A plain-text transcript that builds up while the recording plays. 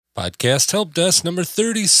Podcast Help Desk number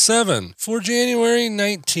 37 for January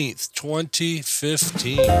 19th,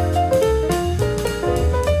 2015.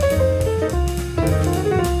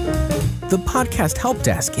 The Podcast Help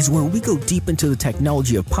Desk is where we go deep into the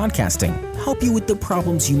technology of podcasting, help you with the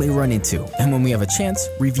problems you may run into, and when we have a chance,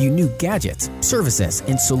 review new gadgets, services,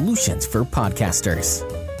 and solutions for podcasters.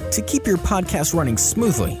 To keep your podcast running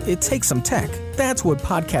smoothly, it takes some tech. That's what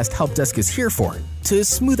Podcast Help Desk is here for, to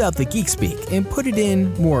smooth out the geek speak and put it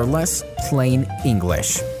in, more or less, plain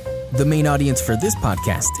English. The main audience for this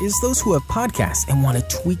podcast is those who have podcasts and want to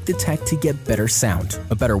tweak the tech to get better sound,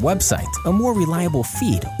 a better website, a more reliable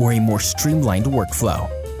feed, or a more streamlined workflow.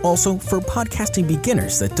 Also, for podcasting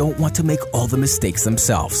beginners that don't want to make all the mistakes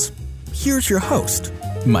themselves. Here's your host,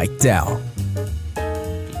 Mike Dow.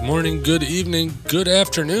 Good morning, good evening, good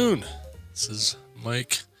afternoon. This is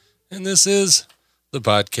Mike, and this is the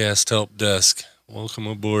Podcast Help Desk. Welcome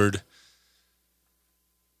aboard.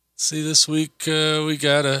 See, this week we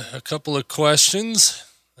got a couple of questions,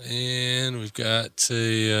 and we've got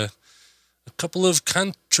a couple of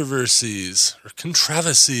controversies, or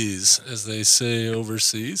controversies, as they say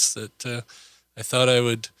overseas, that I thought I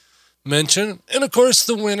would mention. And, of course,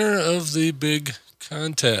 the winner of the big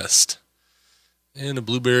contest. And a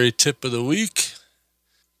blueberry tip of the week.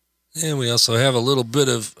 And we also have a little bit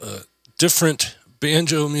of different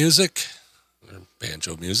banjo music.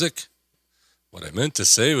 What I meant to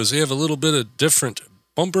say was we have a little bit of different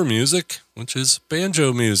bumper music, which is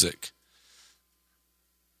banjo music.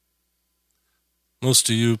 Most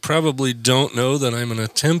of you probably don't know that I'm an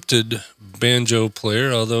attempted banjo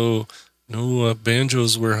player, although no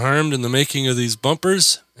banjos were harmed in the making of these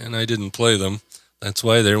bumpers, and I didn't play them. That's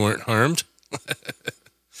why they weren't harmed.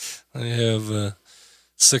 I have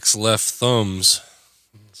 6 left thumbs,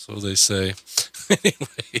 so they say.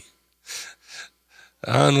 Anyway,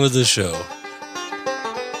 on with the show.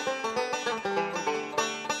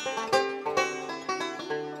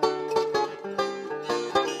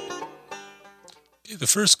 Okay, the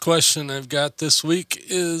first question I've got this week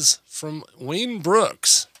is from Wayne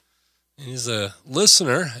Brooks. He's a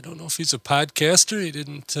listener. I don't know if he's a podcaster. He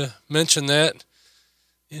didn't mention that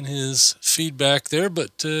in his feedback there,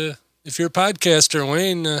 but if you're a podcaster,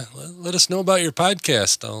 Wayne, let us know about your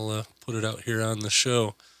podcast. I'll put it out here on the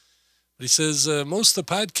show. But he says most of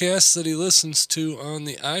the podcasts that he listens to on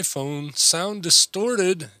the iPhone sound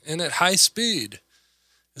distorted and at high speed.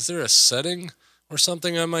 Is there a setting or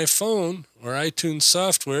something on my phone or iTunes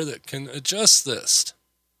software that can adjust this?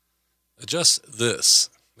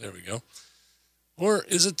 There we go. Or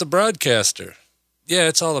is it the broadcaster? Yeah,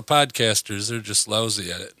 it's all the podcasters. They're just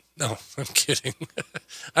lousy at it. No, I'm kidding.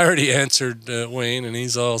 I already answered Wayne, and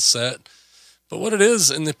he's all set. But what it is,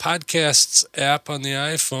 in the Podcasts app on the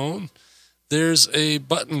iPhone, there's a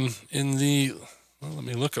button in the, let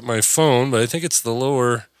me look at my phone, but I think it's the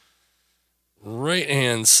lower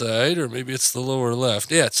right-hand side, or maybe it's the lower left.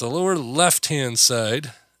 Yeah, it's the lower left-hand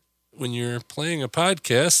side. When you're playing a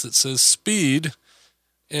podcast, it says speed,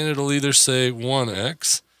 and it'll either say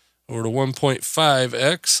 1x, or to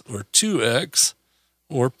 1.5x, or 2x,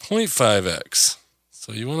 or 0.5x.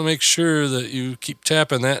 So you want to make sure that you keep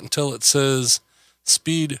tapping that until it says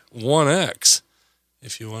speed 1x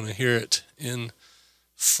if you want to hear it in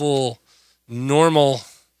full normal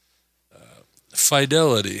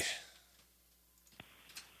fidelity.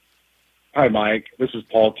 Hi, Mike. This is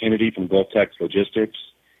Paul Kennedy from GulfTex Logistics,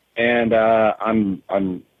 and I'm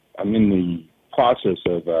in the process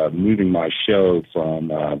of moving my show from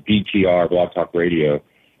BTR, Blog Talk Radio,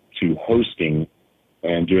 to hosting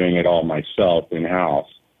and doing it all myself in-house.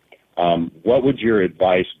 What would your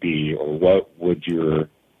advice be, or what would you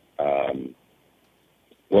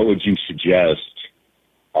suggest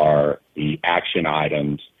are the action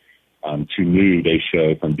items to move a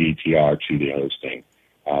show from BTR to the hosting?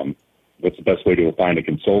 What's the best way to find a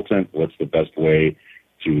consultant? What's the best way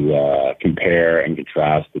to compare and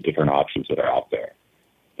contrast the different options that are out there?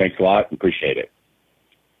 Thanks a lot. Appreciate it.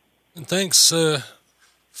 And thanks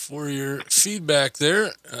for your feedback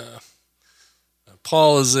there.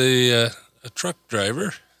 Paul is a truck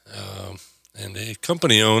driver and a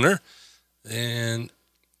company owner, and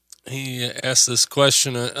he asked this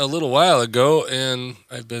question a little while ago, and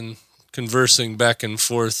I've been conversing back and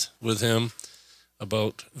forth with him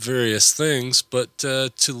about various things, but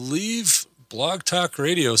to leave Blog Talk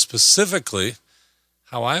Radio specifically,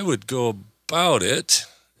 how I would go about it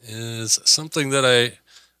is something that I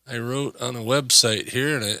wrote on a website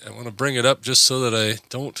here, and I want to bring it up just so that I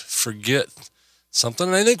don't forget something.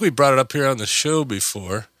 And I think we brought it up here on the show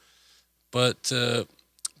before, but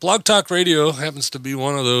Blog Talk Radio happens to be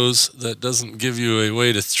one of those that doesn't give you a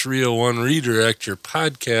way to 301 redirect your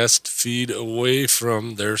podcast feed away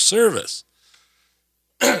from their service.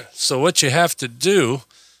 So what you have to do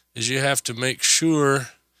is you have to make sure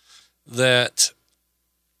that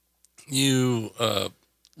you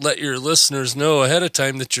let your listeners know ahead of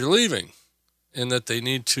time that you're leaving and that they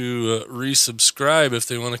need to resubscribe if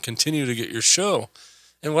they want to continue to get your show.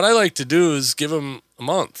 And what I like to do is give them a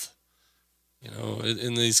month.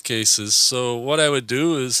 In these cases. So what I would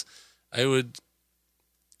do is I would,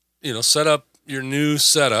 set up your new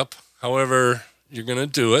setup, however you're going to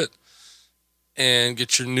do it, and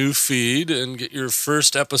get your new feed and get your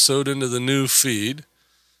first episode into the new feed.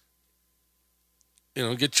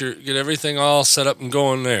 Get everything all set up and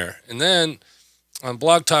going there. And then on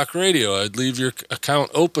Blog Talk Radio, I'd leave your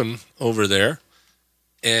account open over there,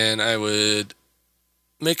 and I would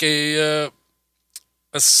make a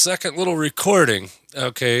second little recording.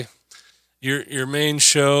 Okay, your main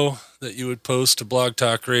show that you would post to Blog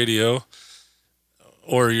Talk Radio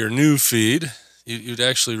or your new feed, you'd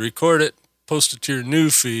actually record it, post it to your new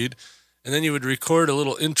feed, and then you would record a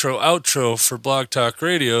little intro outro for Blog Talk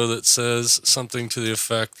Radio that says something to the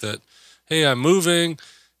effect that, hey, I'm moving.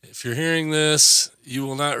 If you're hearing this, you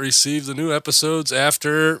will not receive the new episodes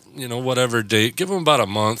after, whatever date. Give them about a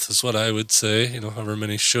month is what I would say, however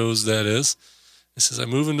many shows that is. It says, I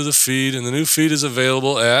move into the feed, and the new feed is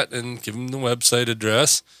available at, and give them the website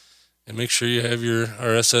address, and make sure you have your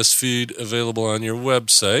RSS feed available on your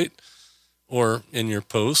website or in your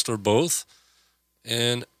post or both.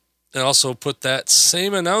 And also put that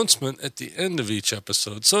same announcement at the end of each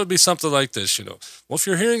episode. So it'd be something like this, well, if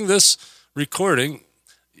you're hearing this recording,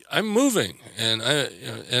 I'm moving, and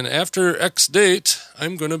and after X date,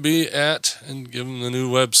 I'm going to be at, and give them the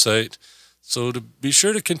new website. So to be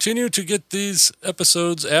sure to continue to get these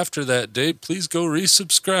episodes after that date, please go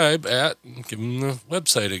resubscribe at, and give them the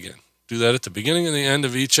website again. Do that at the beginning and the end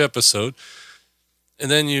of each episode.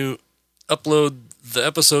 And then you upload the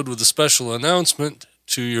episode with a special announcement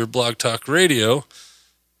to your Blog Talk Radio,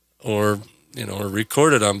 or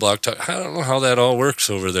record it on Blog Talk. I don't know how that all works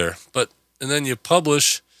over there, and then you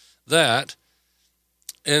publish that,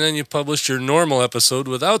 and then you publish your normal episode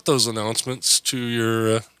without those announcements to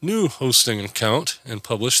your new hosting account and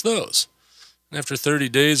publish those. And after 30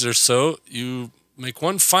 days or so, you make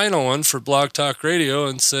one final one for Blog Talk Radio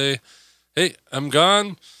and say, hey, I'm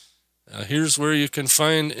gone. Here's where you can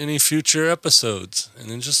find any future episodes.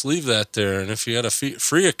 And then just leave that there. And if you had a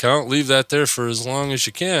free account, leave that there for as long as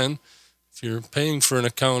you can. If you're paying for an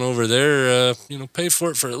account over there, pay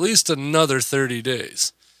for it for at least another 30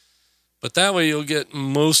 days. But that way you'll get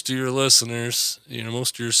most of your listeners,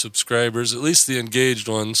 most of your subscribers, at least the engaged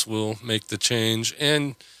ones, will make the change,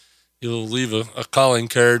 and you'll leave a calling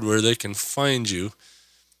card where they can find you.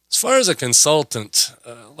 As far as a consultant,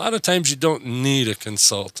 a lot of times you don't need a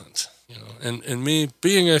consultant, and me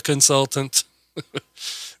being a consultant,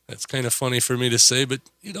 that's kind of funny for me to say, but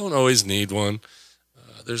you don't always need one.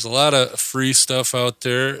 There's a lot of free stuff out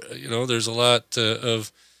there. There's a lot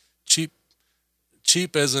of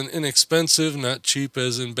cheap as in inexpensive, not cheap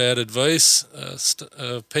as in bad advice,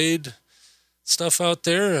 paid stuff out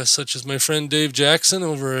there, such as my friend Dave Jackson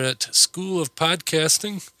over at School of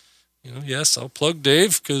Podcasting. Yes, I'll plug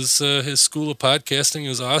Dave because his School of Podcasting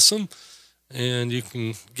is awesome, and you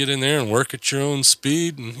can get in there and work at your own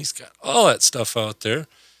speed, and he's got all that stuff out there.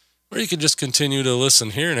 Or you can just continue to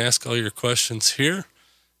listen here and ask all your questions here.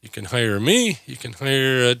 You can hire me. You can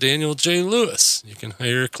hire Daniel J. Lewis. You can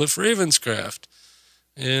hire Cliff Ravenscraft.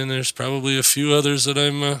 And there's probably a few others that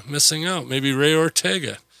I'm missing out. Maybe Ray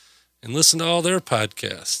Ortega. And listen to all their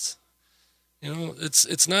podcasts.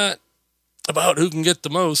 It's not about who can get the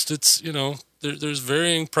most. It's, there's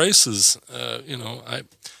varying prices.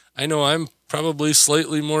 I know I'm probably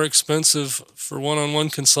slightly more expensive for one-on-one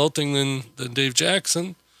consulting than Dave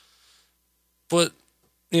Jackson. But,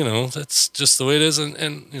 that's just the way it is.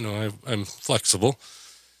 And I'm flexible.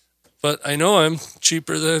 But I know I'm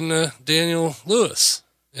cheaper than Daniel Lewis,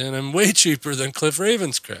 and I'm way cheaper than Cliff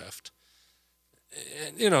Ravenscraft.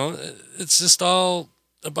 And, it's just all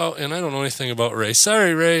about, and I don't know anything about Ray.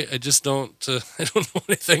 Sorry, Ray, I just don't. I don't know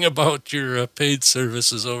anything about your paid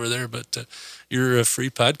services over there, but your free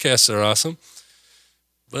podcasts are awesome.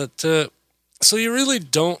 But so you really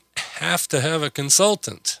don't have to have a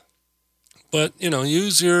consultant, but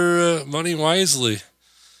use your money wisely.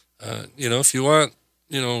 If you want,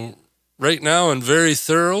 right now and very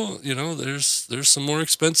thorough, there's some more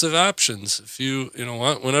expensive options. If you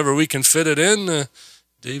want, whenever we can fit it in,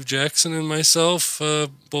 Dave Jackson and myself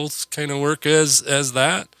both kind of work as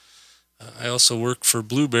that. I also work for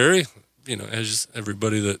Blueberry. as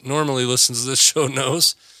everybody that normally listens to this show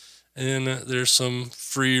knows. And there's some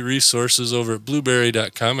free resources over at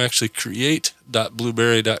blueberry.com, actually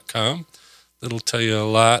create.blueberry.com. That'll tell you a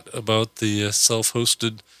lot about the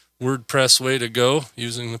self-hosted WordPress way to go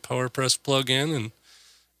using the PowerPress plugin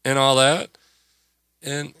and all that.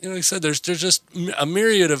 And, like I said, there's just a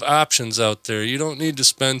myriad of options out there. You don't need to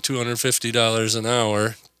spend $250 an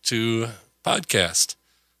hour to podcast.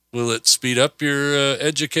 Will it speed up your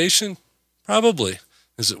education? Probably.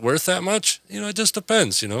 Is it worth that much? It just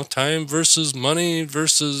depends, time versus money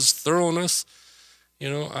versus thoroughness.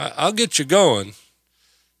 I'll get you going.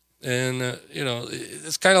 And,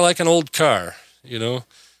 it's kind of like an old car,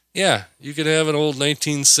 Yeah, you could have an old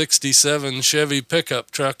 1967 Chevy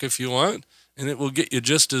pickup truck if you want, and it will get you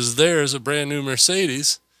just as there as a brand new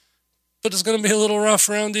Mercedes, but it's going to be a little rough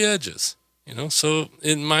around the edges, So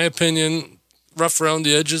in my opinion, rough around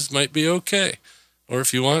the edges might be okay. Or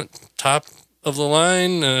if you want top of the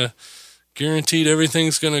line, guaranteed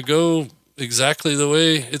everything's going to go exactly the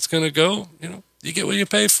way it's going to go, you get what you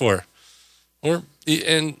pay for, or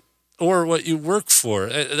what you work for.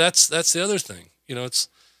 That's the other thing. It's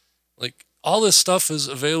like all this stuff is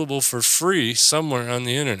available for free somewhere on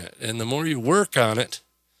the internet, and the more you work on it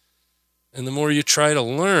and the more you try to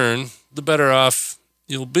learn, the better off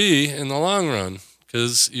you'll be in the long run,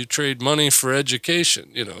 because you trade money for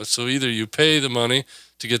education. So either you pay the money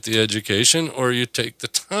to get the education, or you take the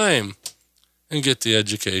time and get the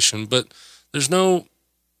education. But there's no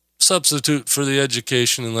substitute for the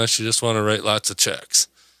education unless you just want to write lots of checks.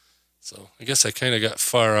 So I guess I kind of got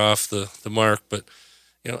far off the mark, but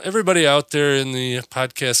everybody out there in the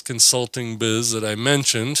podcast consulting biz that I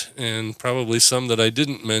mentioned, and probably some that I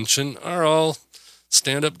didn't mention, are all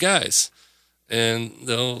stand-up guys, and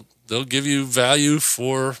they'll give you value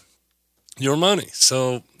for your money.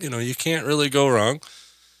 So, you can't really go wrong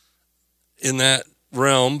in that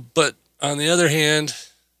realm. But on the other hand,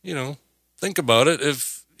 think about it.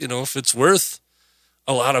 If it's worth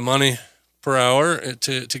a lot of money per hour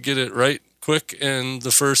to get it right quick and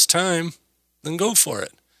the first time, then go for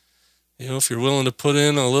it. If you're willing to put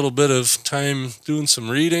in a little bit of time doing some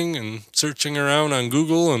reading and searching around on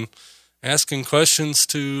Google and asking questions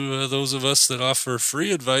to those of us that offer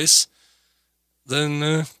free advice,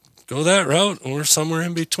 then go that route or somewhere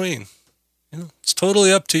in between. It's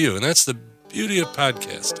totally up to you, and that's the beauty of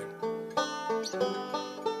podcasting.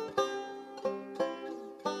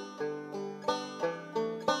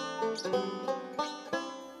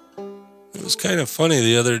 It was kind of funny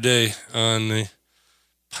the other day on the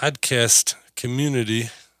podcasting community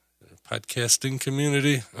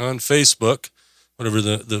on Facebook, whatever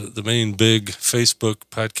the main big Facebook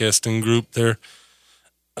podcasting group there.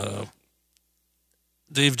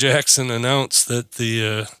 Dave Jackson announced that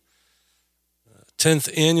the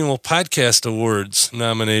 10th Annual Podcast Awards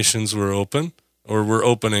nominations were open, or were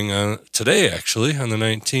opening on today, actually, on the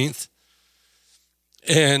 19th.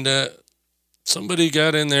 And somebody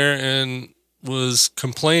got in there and was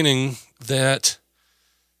complaining that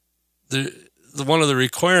one of the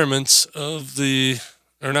requirements of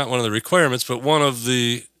not one of the requirements, but one of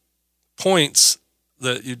the points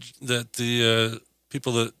that the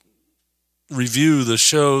people that review the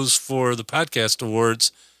shows for the podcast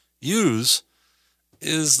awards use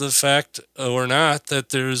is the fact or not that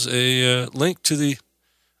there's a link to the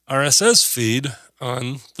RSS feed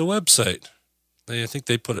on the website. I think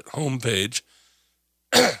they put it homepage,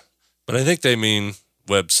 but I think they mean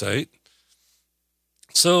website.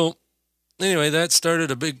 So anyway, that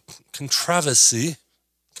started a big controversy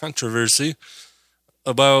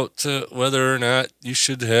about whether or not you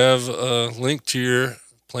should have a link to your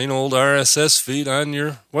plain old RSS feed on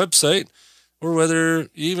your website, or whether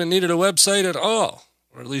you even needed a website at all,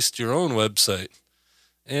 or at least your own website.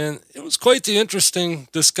 And it was quite the interesting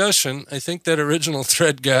discussion. I think that original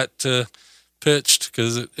thread got pitched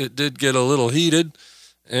because it did get a little heated,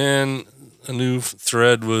 and a new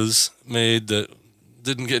thread was made that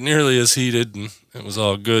didn't get nearly as heated, and it was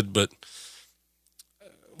all good. But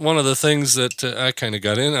one of the things that I kind of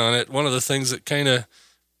got in on it, one of the things that kind of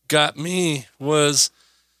got me was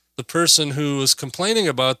the person who was complaining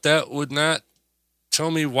about that would not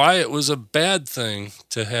tell me why it was a bad thing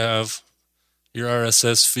to have your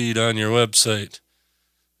RSS feed on your website,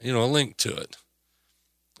 a link to it.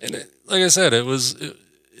 And like I said, it was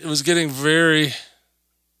getting very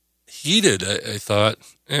heated, I thought,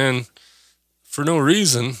 and for no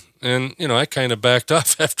reason. And, I kind of backed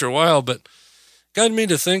off after a while, but got me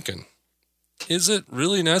to thinking, is it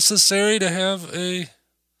really necessary to have a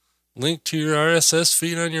link to your RSS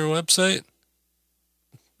feed on your website?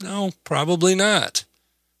 No, probably not.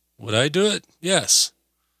 Would I do it? Yes.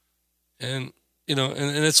 And,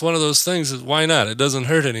 and it's one of those things is why not? It doesn't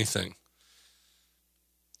hurt anything.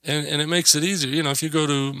 And it makes it easier. If you go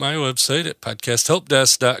to my website at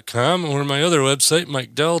podcasthelpdesk.com or my other website,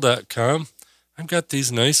 MikeDell.com, I've got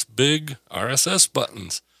these nice big RSS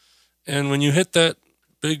buttons. And when you hit that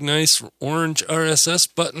big, nice orange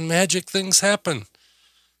RSS button, magic things happen.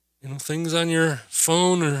 Things on your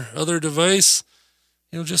phone or other device,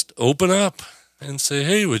 just open up and say,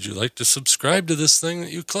 hey, would you like to subscribe to this thing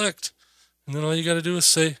that you clicked? And then all you got to do is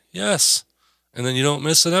say yes. And then you don't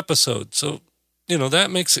miss an episode. So,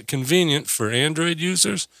 that makes it convenient for Android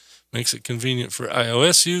users, makes it convenient for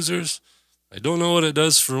iOS users. I don't know what it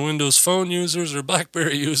does for Windows Phone users or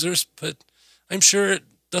BlackBerry users, but I'm sure it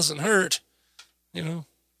doesn't hurt.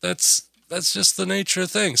 That's just the nature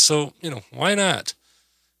of things. So, why not?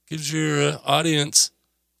 Gives your audience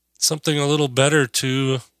something a little better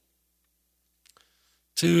to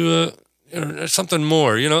or something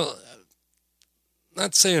more,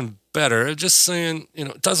 not saying better, just saying,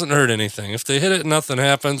 it doesn't hurt anything. If they hit it and nothing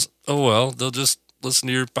happens, oh well, they'll just listen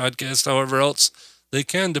to your podcast however else they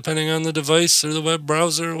can, depending on the device or the web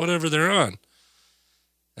browser or whatever they're on.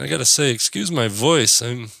 And I got to say, excuse my voice,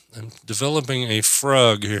 I'm developing a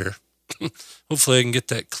frog here. Hopefully I can get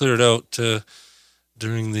that cleared out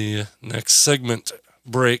during the next segment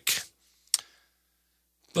break.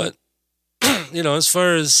 But, as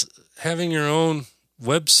far as having your own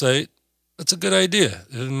website, that's a good idea,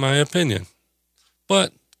 in my opinion.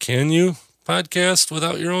 But can you podcast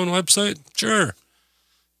without your own website? Sure.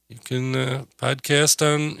 You can podcast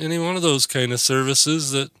on any one of those kind of services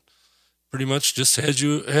that pretty much just has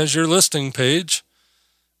your listing page.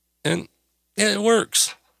 And, yeah, it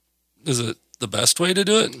works. Is it the best way to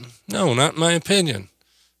do it? No, not in my opinion.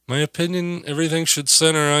 My opinion, everything should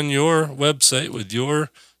center on your website with your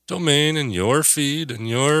domain and your feed and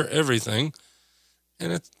your everything.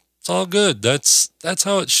 And it's all good. That's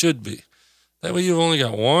how it should be. That way you've only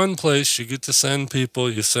got one place you get to send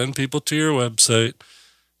people. You send people to your website.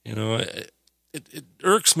 It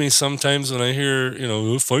irks me sometimes when I hear,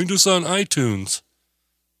 find us on iTunes.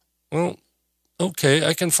 Well, okay,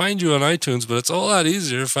 I can find you on iTunes, but it's a lot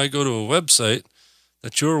easier if I go to a website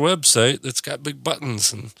that's your website that's got big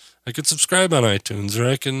buttons, and I could subscribe on iTunes, or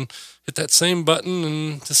I can hit that same button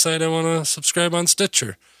and decide I want to subscribe on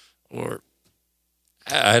Stitcher, or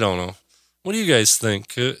I don't know. What do you guys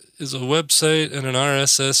think? Is a website and an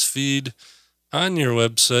RSS feed on your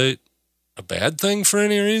website a bad thing for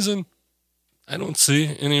any reason? I don't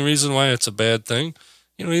see any reason why it's a bad thing.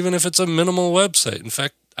 Even if it's a minimal website. In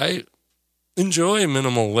fact, I enjoy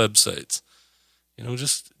minimal websites.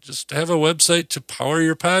 Just have a website to power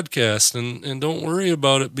your podcast and don't worry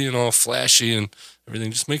about it being all flashy and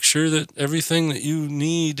everything. Just make sure that everything that you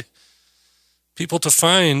need people to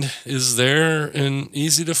find is there and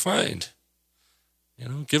easy to find.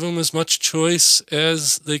 Give them as much choice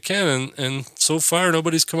as they can. And so far,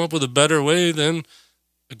 nobody's come up with a better way than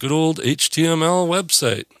a good old HTML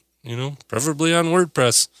website, preferably on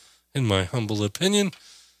WordPress, in my humble opinion,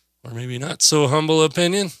 or maybe not so humble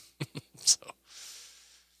opinion. So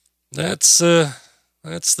that's the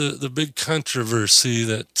big controversy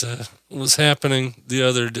that was happening the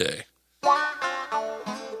other day.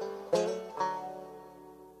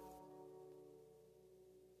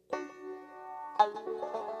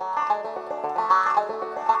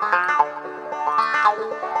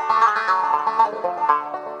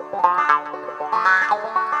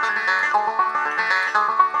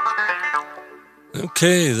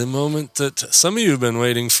 Okay, the moment that some of you have been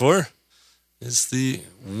waiting for is the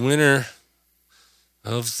winner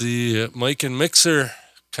of the Mic and Mixer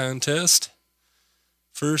contest.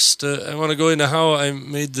 First, I want to go into how I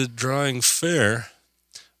made the drawing fair.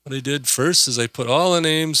 What I did first is I put all the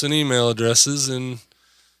names and email addresses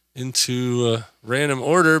into random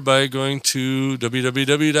order by going to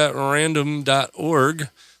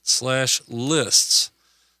www.random.org/lists.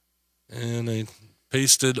 And I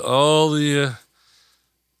pasted all the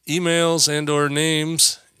emails and or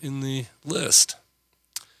names in the list.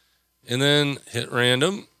 And then hit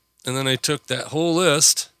random. And then I took that whole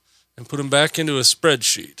list and put them back into a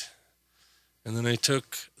spreadsheet. And then I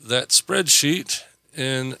took that spreadsheet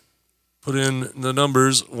and put in the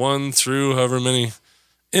numbers 1 through however many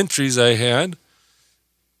entries I had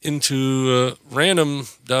into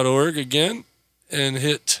random.org again and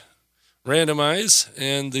hit randomize.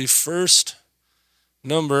 And the first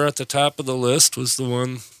number at the top of the list was the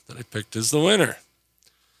one that I picked as the winner.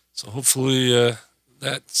 So hopefully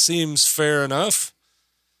that seems fair enough.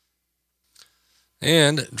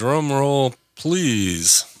 And drum roll,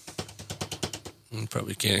 please. You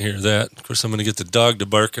probably can't hear that. Of course, I'm going to get the dog to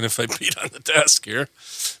barking if I beat on the desk here.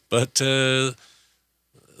 But the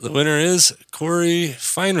winner is Corey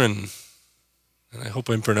Feinren. And I hope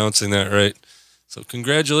I'm pronouncing that right. So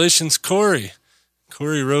congratulations, Corey.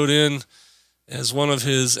 Corey wrote in as one of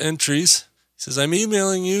his entries. He says, I'm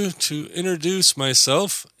emailing you to introduce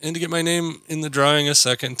myself and to get my name in the drawing a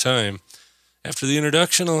second time. After the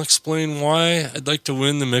introduction, I'll explain why I'd like to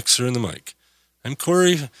win the mixer and the mic. I'm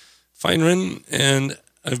Corey Feinren, and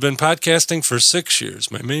I've been podcasting for 6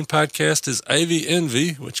 years. My main podcast is Ivy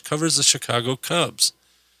Envy, which covers the Chicago Cubs.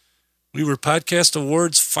 We were Podcast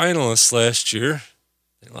Awards finalists last year.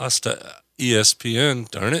 They lost to ESPN,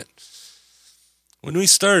 darn it. When we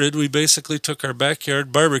started, we basically took our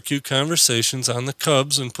backyard barbecue conversations on the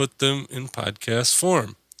Cubs and put them in podcast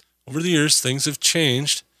form. Over the years, things have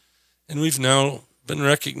changed, and we've now been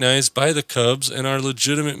recognized by the Cubs and our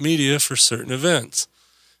legitimate media for certain events.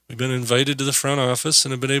 We've been invited to the front office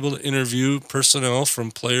and have been able to interview personnel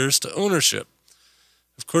from players to ownership.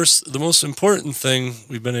 Of course, the most important thing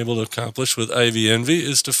we've been able to accomplish with Ivy Envy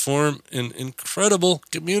is to form an incredible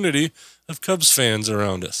community of Cubs fans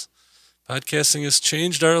around us. Podcasting has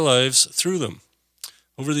changed our lives through them.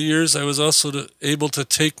 Over the years, I was also able to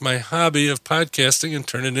take my hobby of podcasting and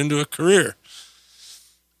turn it into a career.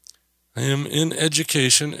 I am in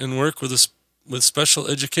education and work with special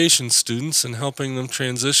education students and helping them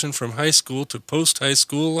transition from high school to post-high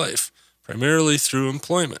school life, primarily through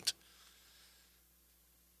employment.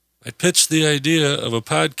 I pitched the idea of a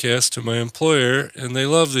podcast to my employer, and they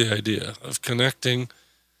love the idea of connecting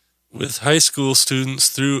with high school students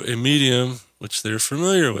through a medium which they're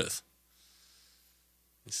familiar with.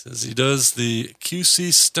 He says he does the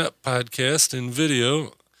QC Step podcast in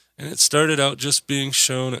video, and it started out just being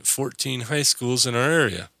shown at 14 high schools in our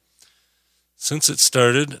area. Since it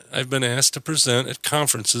started, I've been asked to present at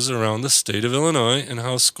conferences around the state of Illinois and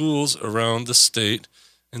how schools around the state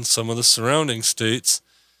and some of the surrounding states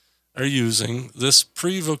are using this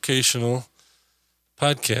pre-vocational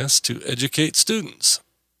podcast to educate students.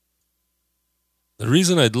 The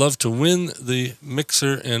reason I'd love to win the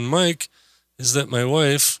mixer and mic is that my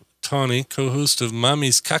wife, Tawny, co-host of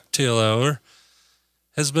Mommy's Cocktail Hour,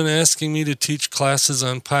 has been asking me to teach classes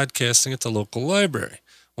on podcasting at the local library.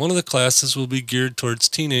 One of the classes will be geared towards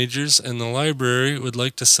teenagers, and the library would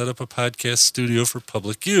like to set up a podcast studio for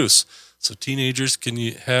public use, so teenagers can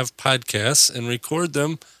have podcasts and record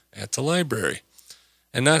them at the library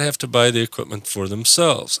and not have to buy the equipment for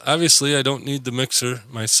themselves. Obviously, I don't need the mixer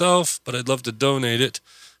myself, but I'd love to donate it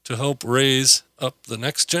to help raise up the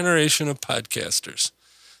next generation of podcasters.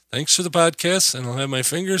 Thanks for the podcast, and I'll have my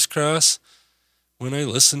fingers crossed when I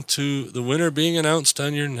listen to the winner being announced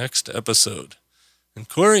on your next episode. And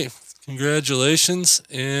Corey, congratulations,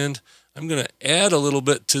 and I'm going to add a little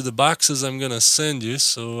bit to the boxes I'm going to send you,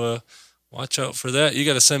 so watch out for that. You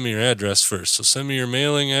got to send me your address first, so send me your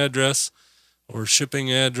mailing address or shipping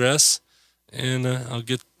address, and I'll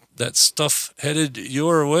get that stuff headed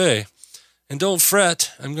your way. And don't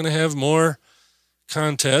fret, I'm going to have more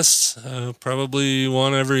contests, probably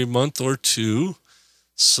one every month or two,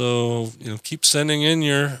 so keep sending in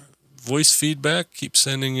your voice feedback, keep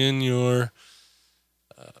sending in your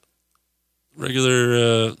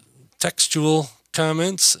regular textual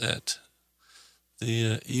comments at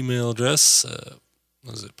the email address,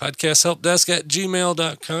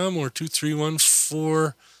 podcasthelpdesk@gmail.com or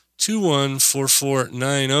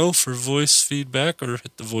 231-421-4490 for voice feedback, or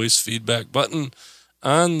hit the voice feedback button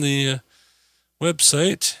on the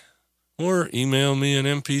website, or email me an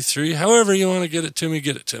MP3. However you want to get it to me.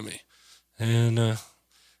 And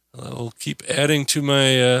I'll keep adding to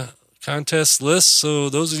my contest list, so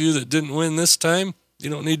those of you that didn't win this time, you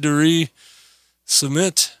don't need to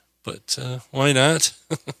resubmit, but why not?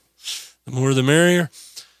 The more the merrier.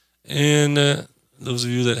 And those of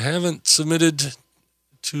you that haven't submitted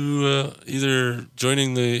to either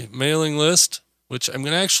joining the mailing list, which I'm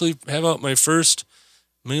going to actually have out my first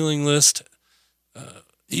mailing list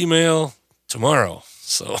email tomorrow,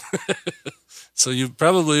 so so you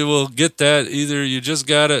probably will get that. Either you just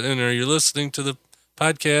got it and or you're listening to the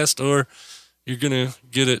podcast, or you're going to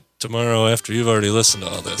get it tomorrow after you've already listened to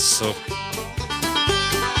all this.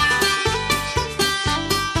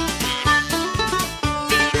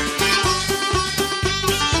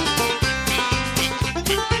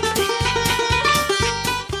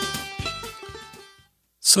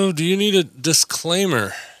 So do you need a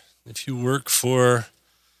disclaimer if you work for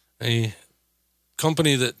a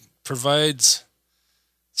company that provides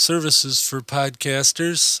services for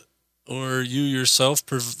podcasters, or you yourself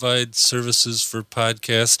provide services for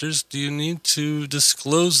podcasters? Do you need to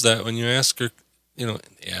disclose that when you ask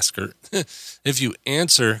ask her if you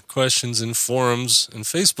answer questions in forums and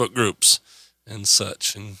Facebook groups and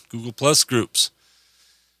such, and Google Plus groups.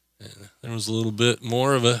 And there was a little bit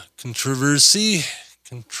more of a controversy,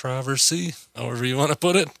 however you want to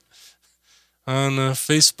put it, on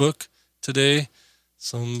Facebook today.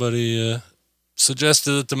 Somebody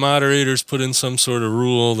suggested that the moderators put in some sort of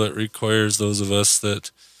rule that requires those of us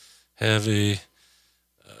that have a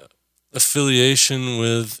affiliation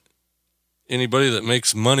with anybody that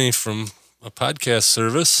makes money from a podcast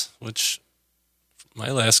service, which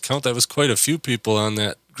my last count, that was quite a few people on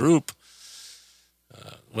that group,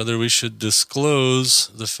 whether we should disclose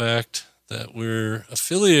the fact that we're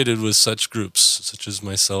affiliated with such groups, such as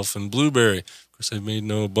myself and Blueberry. Of course, I've made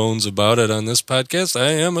no bones about it on this podcast.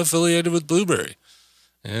 I am affiliated with Blueberry.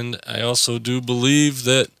 And I also do believe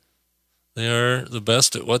that they are the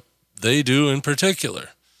best at what they do in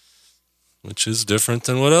particular, which is different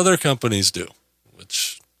than what other companies do,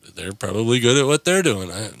 which they're probably good at what they're doing.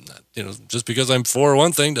 I'm not, just because I'm for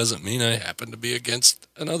one thing doesn't mean I happen to be against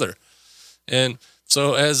another. And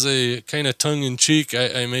so as a kind of tongue-in-cheek,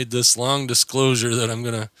 I made this long disclosure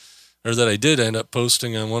that that I did end up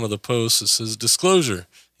posting on one of the posts. It says, disclosure,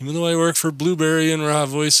 even though I work for Blueberry and Raw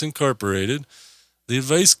Voice Incorporated, the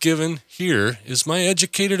advice given here is my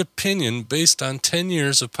educated opinion based on 10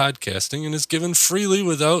 years of podcasting and is given freely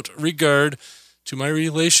without regard to my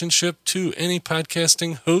relationship to any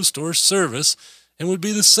podcasting host or service, and would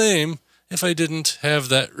be the same if I didn't have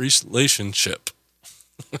that relationship.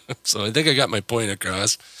 So I think I got my point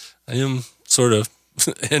across. I am sort of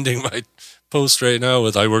ending my post right now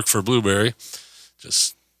with I work for Blueberry,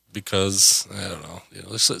 just because, I don't know,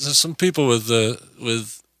 there's some people with a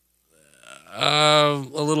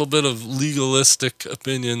little bit of legalistic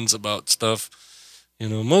opinions about stuff.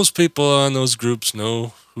 Most people on those groups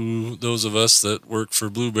know who those of us that work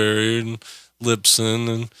for Blueberry and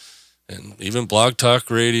Libsyn and even Blog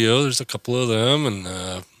Talk Radio. There's a couple of them, and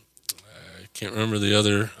I can't remember the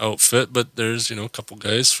other outfit, but there's a couple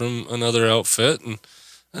guys from another outfit, and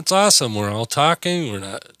that's awesome. We're all talking. We're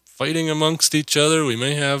not fighting amongst each other. We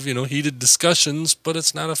may have heated discussions, but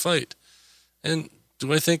it's not a fight. And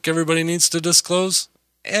do I think everybody needs to disclose?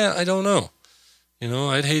 Yeah, I don't know.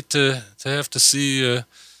 I'd hate to have to see, a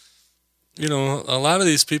lot of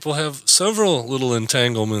these people have several little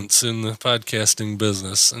entanglements in the podcasting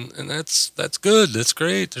business, and that's good. That's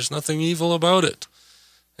great. There's nothing evil about it.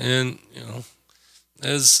 And,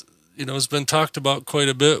 as has been talked about quite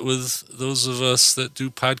a bit with those of us that do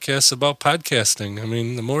podcasts about podcasting. I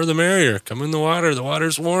mean, the more the merrier. Come in the water. The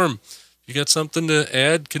water's warm. If you got something to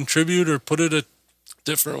add, contribute, or put it a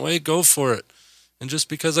different way, go for it. And just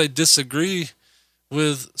because I disagree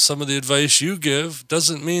with some of the advice you give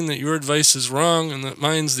doesn't mean that your advice is wrong and that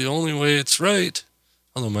mine's the only way it's right.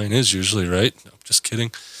 Although mine is usually right. No, just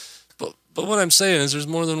kidding. But what I'm saying is there's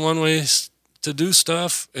more than one way to do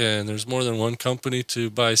stuff, and there's more than one company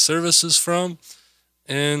to buy services from.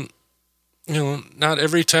 And, not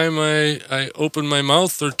every time I open my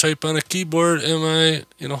mouth or type on a keyboard am I,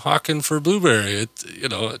 hawking for Blueberry.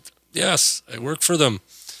 Yes, I work for them.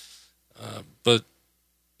 But,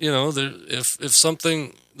 if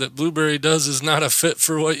something that Blueberry does is not a fit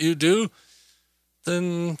for what you do,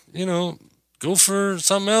 then, go for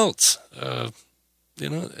something else. And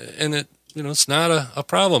it's not a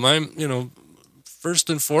problem. I'm,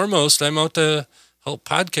 first and foremost, I'm out to help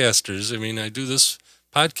podcasters. I mean, I do this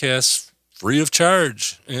podcast free of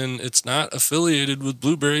charge, and it's not affiliated with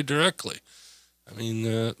Blueberry directly. I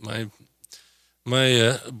mean,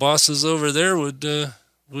 my bosses over there would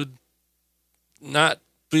not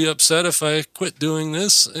be upset if I quit doing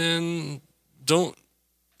this and don't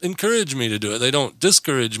encourage me to do it. They don't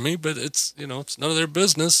discourage me, but it's none of their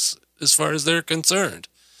business as far as they're concerned.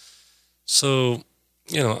 So,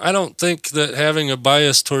 I don't think that having a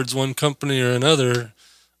bias towards one company or another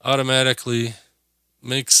automatically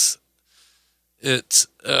makes it,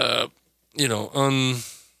 how do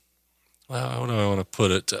I want to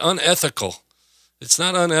put it? Unethical. It's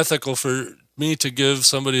not unethical for me to give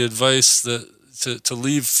somebody advice that to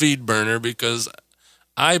leave FeedBurner because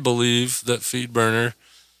I believe that FeedBurner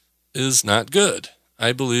is not good.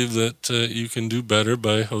 I believe that you can do better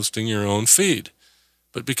by hosting your own feed.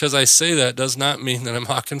 But because I say that does not mean that I'm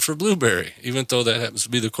hawking for Blueberry, even though that happens to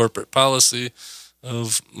be the corporate policy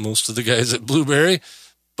of most of the guys at Blueberry.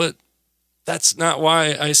 But that's not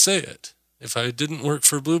why I say it. If I didn't work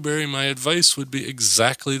for Blueberry, my advice would be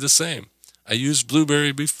exactly the same. I used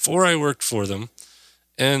Blueberry before I worked for them,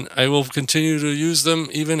 and I will continue to use them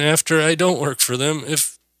even after I don't work for them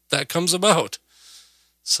if that comes about.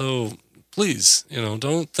 So please,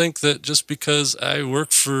 don't think that just because I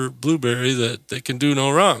work for Blueberry that they can do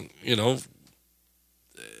no wrong,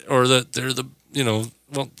 or that they're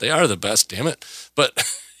well, they are the best, damn it.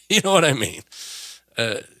 But you know what I mean?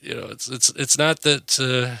 It's not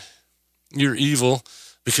that you're evil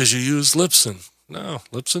because you use Lipson. No,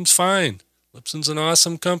 Lipson's fine. Lipson's an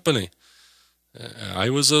awesome company. I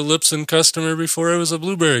was a Lipson customer before I was a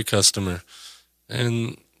Blueberry customer.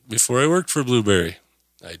 And before I worked for Blueberry.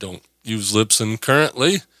 I don't use Lipson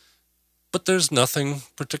currently, but there's nothing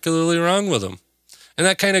particularly wrong with them. And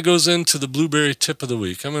that kind of goes into the Blueberry tip of the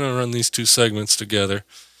week. I'm going to run these two segments together,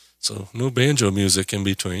 so no banjo music in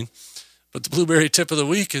between. But the Blueberry tip of the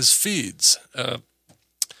week is feeds. A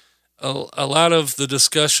lot of the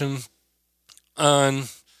discussion on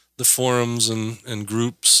the forums and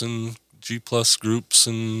groups and G+ groups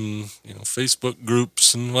and Facebook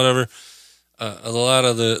groups and whatever, a lot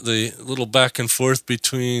of the little back and forth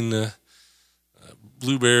between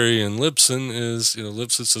Blueberry and Lipson is,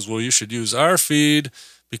 Lipson says, well, you should use our feed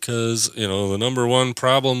because, the number one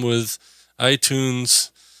problem with iTunes,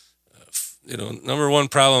 number one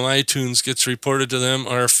problem iTunes gets reported to them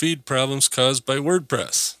are feed problems caused by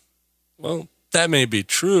WordPress. Well, that may be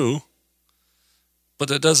true, but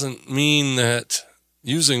that doesn't mean that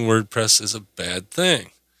using WordPress is a bad thing.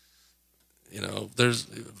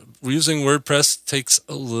 Using WordPress takes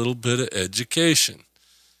a little bit of education,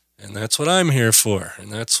 and that's what I'm here for,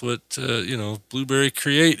 and that's what Blueberry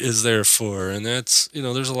Create is there for, and that's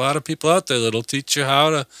there's a lot of people out there that'll teach you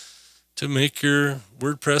how to make your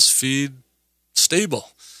WordPress feed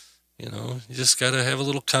stable. You just got to have a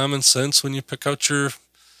little common sense when you pick out your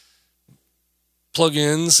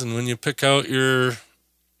plugins and when you pick out your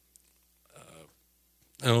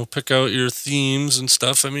themes and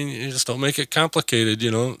stuff. I mean, you just don't make it complicated,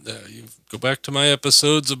 You go back to my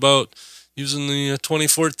episodes about using the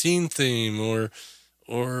 2014 theme,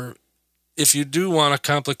 or if you do want a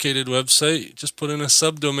complicated website, just put in a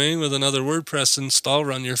subdomain with another WordPress install,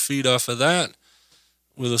 run your feed off of that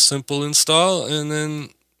with a simple install, and then,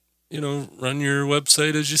 run your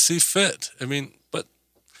website as you see fit. I mean, but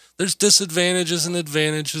there's disadvantages and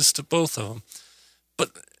advantages to both of them.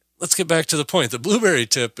 But let's get back to the point. The Blueberry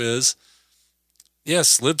tip is,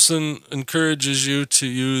 yes, Lipson encourages you to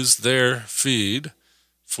use their feed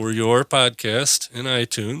for your podcast in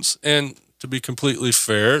iTunes. And to be completely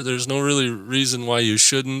fair, there's no really reason why you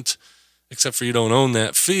shouldn't, except for you don't own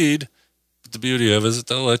that feed. But the beauty of it is that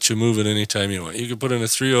they'll let you move it anytime you want. You can put in a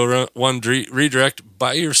 301 redirect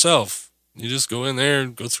by yourself. You just go in there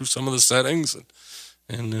and go through some of the settings.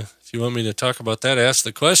 And if you want me to talk about that, ask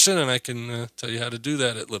the question, and I can tell you how to do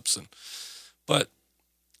that at Lipson. But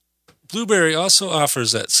Blueberry also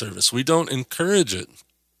offers that service. We don't encourage it.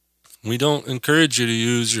 We don't encourage you to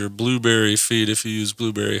use your Blueberry feed if you use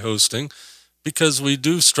Blueberry hosting, because we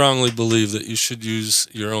do strongly believe that you should use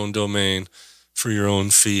your own domain for your own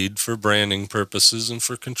feed for branding purposes and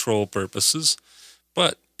for control purposes.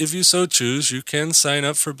 But if you so choose, you can sign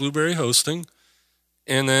up for Blueberry hosting,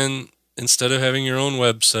 and then instead of having your own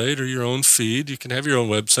website or your own feed, you can have your own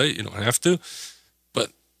website. You don't have to, but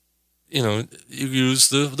you use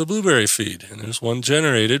the Blueberry feed, and there's one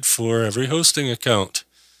generated for every hosting account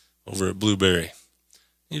over at Blueberry.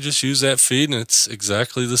 You just use that feed, and it's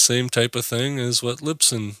exactly the same type of thing as what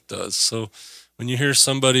Lipson does. So when you hear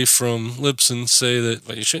somebody from Lipson say that,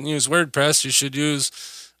 well, you shouldn't use WordPress, you should use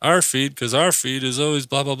our feed because our feed is always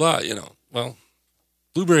blah, blah, blah, well,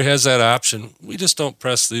 Blueberry has that option. We just don't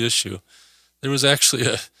press the issue. There was actually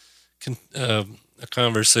a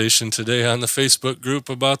conversation today on the Facebook group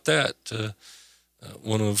about that.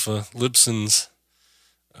 One of Lipson's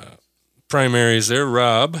primaries there,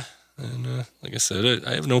 Rob, and like I said,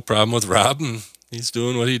 I have no problem with Rob, and he's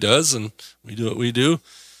doing what he does, and we do what we do.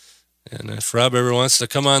 And if Rob ever wants to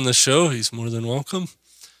come on the show, he's more than welcome.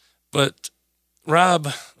 But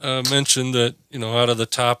Rob mentioned that, out of the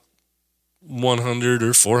top 100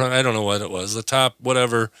 or 400, I don't know what it was, the top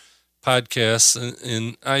whatever podcasts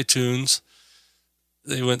in iTunes,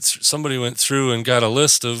 somebody went through and got a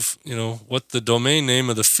list of, what the domain name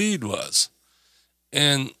of the feed was.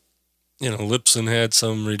 And, Lipson had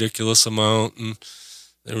some ridiculous amount, and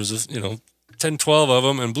there was 10, 12 of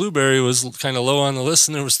them, and Blueberry was kind of low on the list,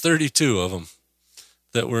 and there was 32 of them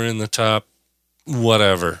that were in the top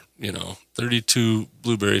whatever, 32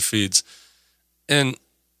 Blueberry feeds. And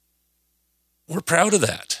we're proud of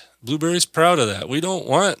that. Blueberry's proud of that. We don't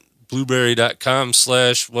want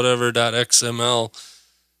blueberry.com/whatever.xml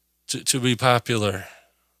to be popular,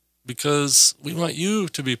 because we want you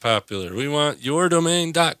to be popular. We want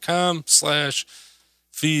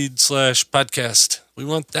yourdomain.com/feed/podcast. We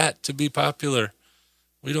want that to be popular.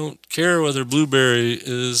 We don't care whether Blueberry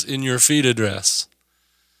is in your feed address.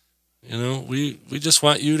 We just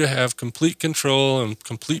want you to have complete control and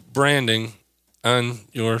complete branding on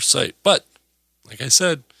your site. But, like I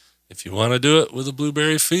said, if you want to do it with a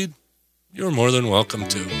Blueberry feed, you're more than welcome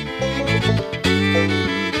to.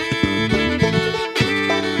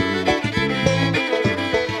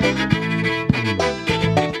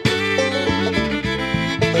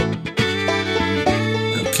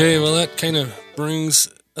 Okay, well, that kind of brings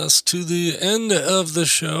us to the end of the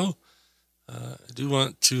show. I do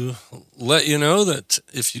want to let you know that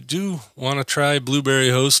if you do want to try Blueberry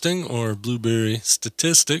hosting or Blueberry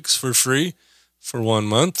statistics for free for 1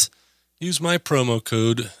 month, use my promo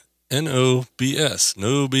code NOBS,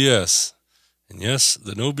 no BS. And yes,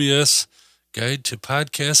 the No BS Guide to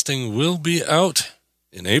Podcasting will be out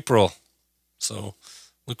in April. So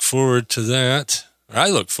look forward to that. Or I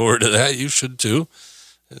look forward to that. You should too.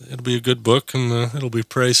 It'll be a good book, and it'll be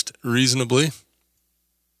priced reasonably.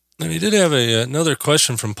 And he did have another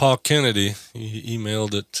question from Paul Kennedy. He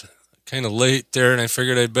emailed it kind of late there, and I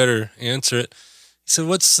figured I'd better answer it. He said,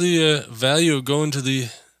 what's the value of going to the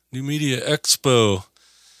New Media Expo?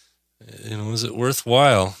 Is it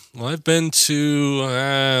worthwhile? Well, I've been to,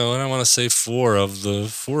 I want to say 4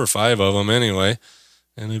 or 5 of them anyway.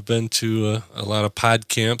 And I've been to a lot of pod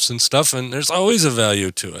camps and stuff, and there's always a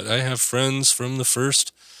value to it. I have friends from the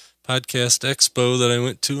first Podcast Expo that I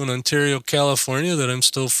went to in Ontario, California, that I'm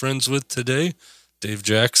still friends with today. Dave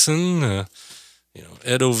Jackson,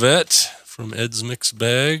 Ed Ovett from Ed's Mixed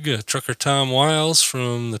Bag, Trucker Tom Wiles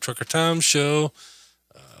from the Trucker Tom Show.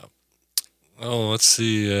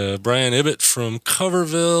 Brian Ibbett from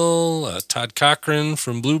Coverville, Todd Cochran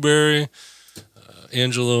from Blueberry,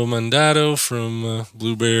 Angelo Mandato from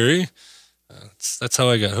Blueberry. That's how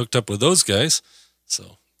I got hooked up with those guys.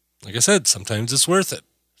 So, like I said, sometimes it's worth it.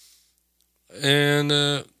 And,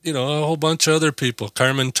 a whole bunch of other people.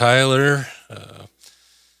 Carmen Tyler.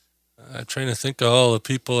 I'm trying to think of all the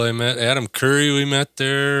people I met. Adam Curry we met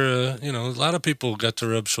there. A lot of people got to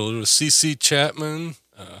rub shoulders with C.C. Chapman.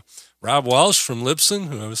 Rob Walsh from Libsyn,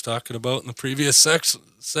 who I was talking about in the previous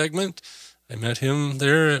segment. I met him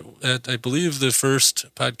there at, I believe, the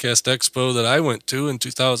first Podcast Expo that I went to in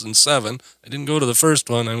 2007. I didn't go to the first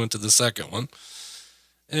one. I went to the second one.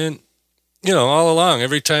 And, all along,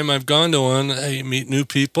 every time I've gone to one, I meet new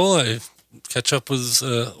people. I catch up with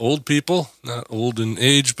old people, not old in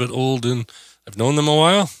age, but old in, I've known them a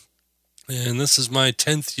while. And this is my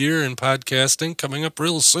 10th year in podcasting. Coming up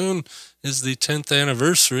real soon is the 10th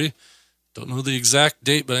anniversary. Don't know the exact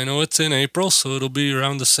date, but I know it's in April, so it'll be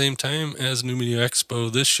around the same time as New Media Expo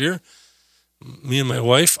this year. Me and my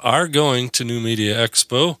wife are going to New Media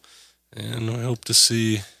Expo, and I hope to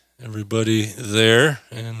see everybody there,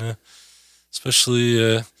 and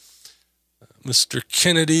especially Mr.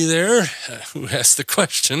 Kennedy there, who asked the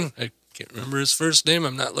question. I can't remember his first name.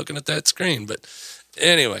 I'm not looking at that screen, but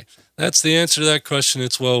anyway, that's the answer to that question.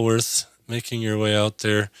 It's well worth making your way out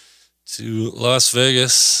there to Las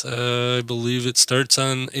Vegas. I believe it starts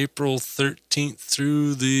on April 13th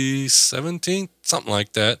through the 17th, something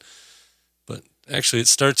like that. But actually, it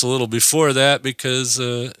starts a little before that because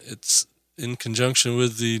it's in conjunction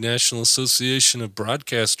with the National Association of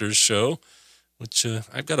Broadcasters show, which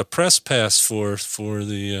I've got a press pass for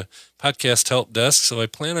the Podcast Help Desk. So I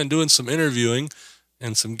plan on doing some interviewing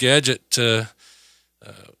and some gadget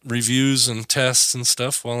reviews and tests and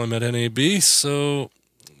stuff while I'm at NAB. So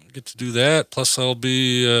get to do that. Plus, I'll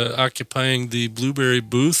be occupying the Blueberry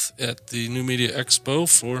booth at the New Media Expo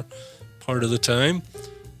for part of the time,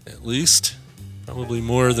 at least. Probably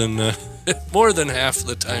more than half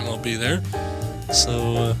the time I'll be there.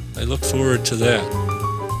 So I look forward to that.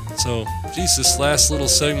 So, this last little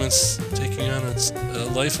segment's taking on its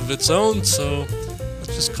life of its own. So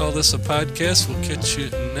let's just call this a podcast. We'll catch you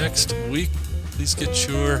next week. Please get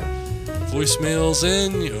your voicemails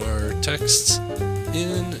in, your texts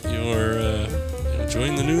in, your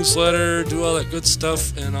join the newsletter, do all that good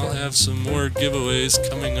stuff, and I'll have some more giveaways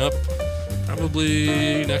coming up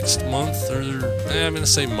probably next month, or I'm going to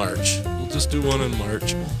say March. We'll just do one in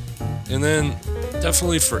March. And then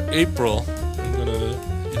definitely for April, I'm going to,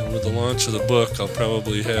 with the launch of the book, I'll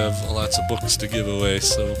probably have lots of books to give away.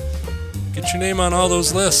 So get your name on all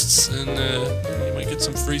those lists, and you might get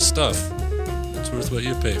some free stuff. It's worth what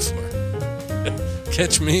you pay for.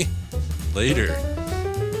 Catch me later.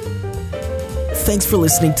 Thanks for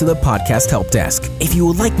listening to the Podcast Help Desk. If you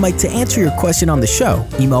would like Mike to answer your question on the show,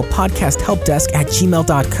 email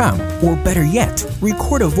podcasthelpdesk@gmail.com, or better yet,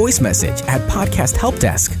 record a voice message at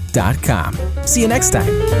podcasthelpdesk.com. See you next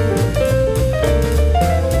time.